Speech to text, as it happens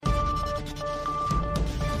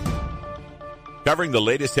covering the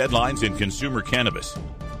latest headlines in consumer cannabis,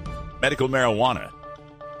 medical marijuana,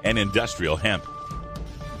 and industrial hemp.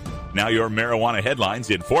 Now your marijuana headlines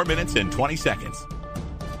in 4 minutes and 20 seconds.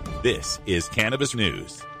 This is Cannabis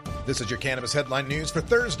News. This is your Cannabis Headline News for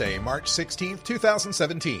Thursday, March 16th,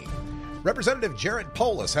 2017. Representative Jared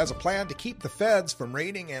Polis has a plan to keep the feds from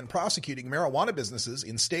raiding and prosecuting marijuana businesses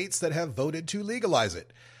in states that have voted to legalize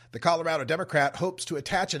it. The Colorado Democrat hopes to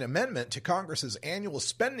attach an amendment to Congress's annual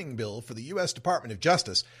spending bill for the U.S. Department of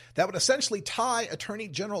Justice that would essentially tie Attorney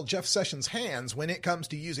General Jeff Sessions' hands when it comes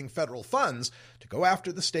to using federal funds to go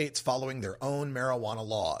after the states following their own marijuana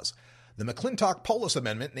laws. The McClintock-Polis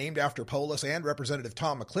Amendment, named after Polis and Representative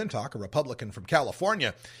Tom McClintock, a Republican from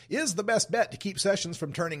California, is the best bet to keep Sessions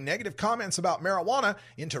from turning negative comments about marijuana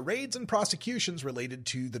into raids and prosecutions related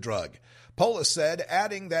to the drug. Polis said,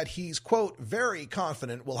 adding that he's, quote, very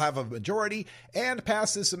confident we'll have a majority and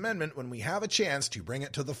pass this amendment when we have a chance to bring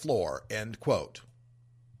it to the floor, end quote.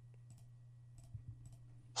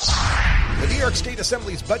 The New York State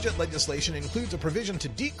Assembly's budget legislation includes a provision to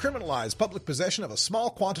decriminalize public possession of a small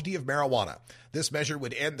quantity of marijuana. This measure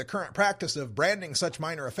would end the current practice of branding such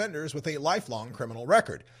minor offenders with a lifelong criminal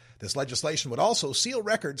record. This legislation would also seal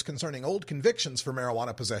records concerning old convictions for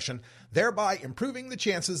marijuana possession, thereby improving the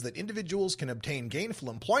chances that individuals can obtain gainful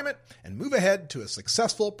employment and move ahead to a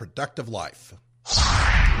successful, productive life.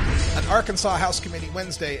 An Arkansas House committee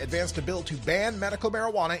Wednesday advanced a bill to ban medical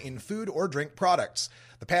marijuana in food or drink products.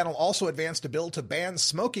 The panel also advanced a bill to ban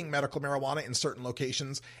smoking medical marijuana in certain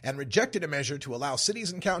locations and rejected a measure to allow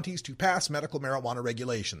cities and counties to pass medical marijuana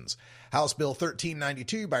regulations. House Bill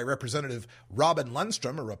 1392 by Representative Robin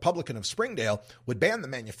Lundstrom, a Republican of Springdale, would ban the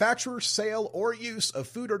manufacture, sale, or use of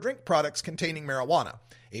food or drink products containing marijuana.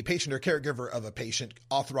 A patient or caregiver of a patient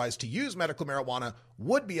authorized to use medical marijuana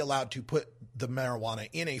would be allowed to put the marijuana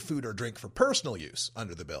in a food or drink for personal use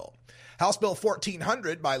under the bill. House Bill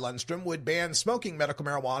 1400 by Lundstrom would ban smoking medical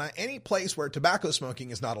marijuana any place where tobacco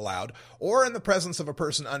smoking is not allowed, or in the presence of a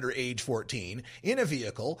person under age 14, in a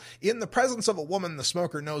vehicle, in the presence of a woman the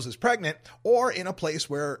smoker knows is pregnant, or in a place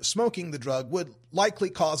where smoking the drug would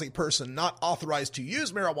likely cause a person not authorized to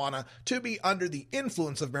use marijuana to be under the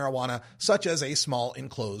influence of marijuana, such as a small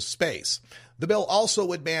enclosed space. The bill also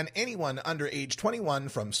would ban anyone under age 21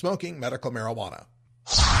 from smoking medical marijuana.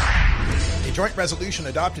 A joint resolution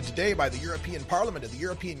adopted today by the European Parliament and the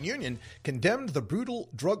European Union condemned the brutal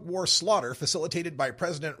drug war slaughter facilitated by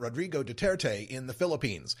President Rodrigo Duterte in the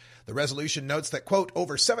Philippines. The resolution notes that, quote,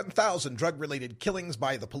 over 7,000 drug-related killings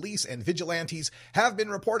by the police and vigilantes have been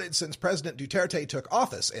reported since President Duterte took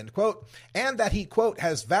office, end quote, and that he, quote,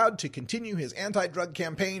 has vowed to continue his anti-drug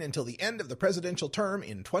campaign until the end of the presidential term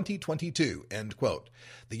in 2022, end quote.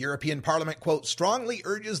 The European Parliament, quote, strongly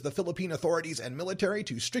urges the Philippine authorities and military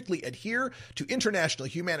to strictly adhere to international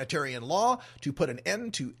humanitarian law to put an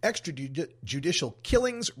end to extrajudicial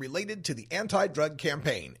killings related to the anti-drug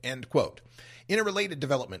campaign, end quote. In a related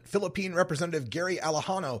development, Philippine Representative Gary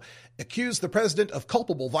Alejano accused the president of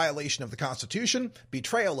culpable violation of the Constitution,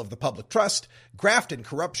 betrayal of the public trust, graft and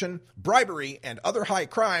corruption, bribery, and other high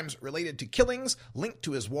crimes related to killings linked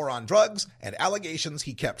to his war on drugs and allegations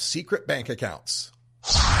he kept secret bank accounts.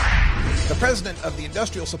 The president of the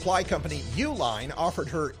industrial supply company Uline offered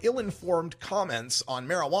her ill-informed comments on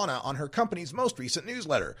marijuana on her company's most recent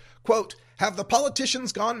newsletter. Quote, have the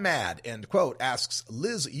politicians gone mad, end quote, asks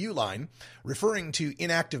Liz Uline. Referring to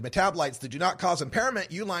inactive metabolites that do not cause impairment,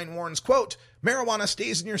 Uline warns, quote, marijuana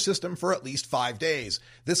stays in your system for at least 5 days.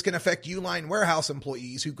 This can affect Uline warehouse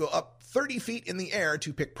employees who go up 30 feet in the air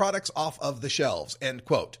to pick products off of the shelves, end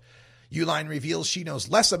quote. Uline reveals she knows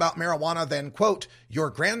less about marijuana than, quote, your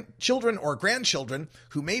grandchildren or grandchildren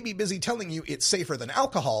who may be busy telling you it's safer than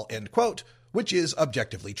alcohol, end quote, which is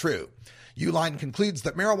objectively true. Uline concludes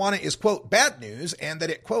that marijuana is, quote, bad news and that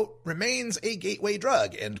it, quote, remains a gateway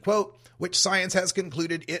drug, end quote, which science has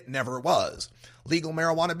concluded it never was. Legal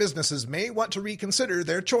marijuana businesses may want to reconsider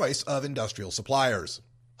their choice of industrial suppliers.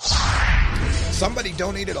 Somebody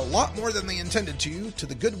donated a lot more than they intended to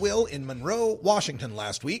the Goodwill in Monroe, Washington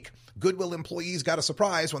last week. Goodwill employees got a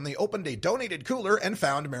surprise when they opened a donated cooler and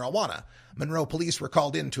found marijuana. Monroe police were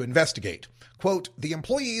called in to investigate. Quote, the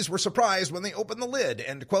employees were surprised when they opened the lid,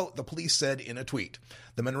 end quote, the police said in a tweet.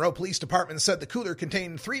 The Monroe Police Department said the cooler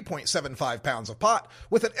contained 3.75 pounds of pot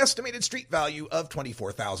with an estimated street value of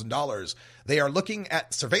 $24,000. They are looking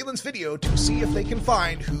at surveillance video to see if they can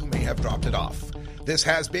find who may have dropped it off. This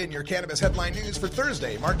has been your Cannabis Headline News for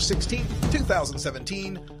Thursday, March 16th,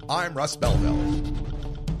 2017. I'm Russ Belville.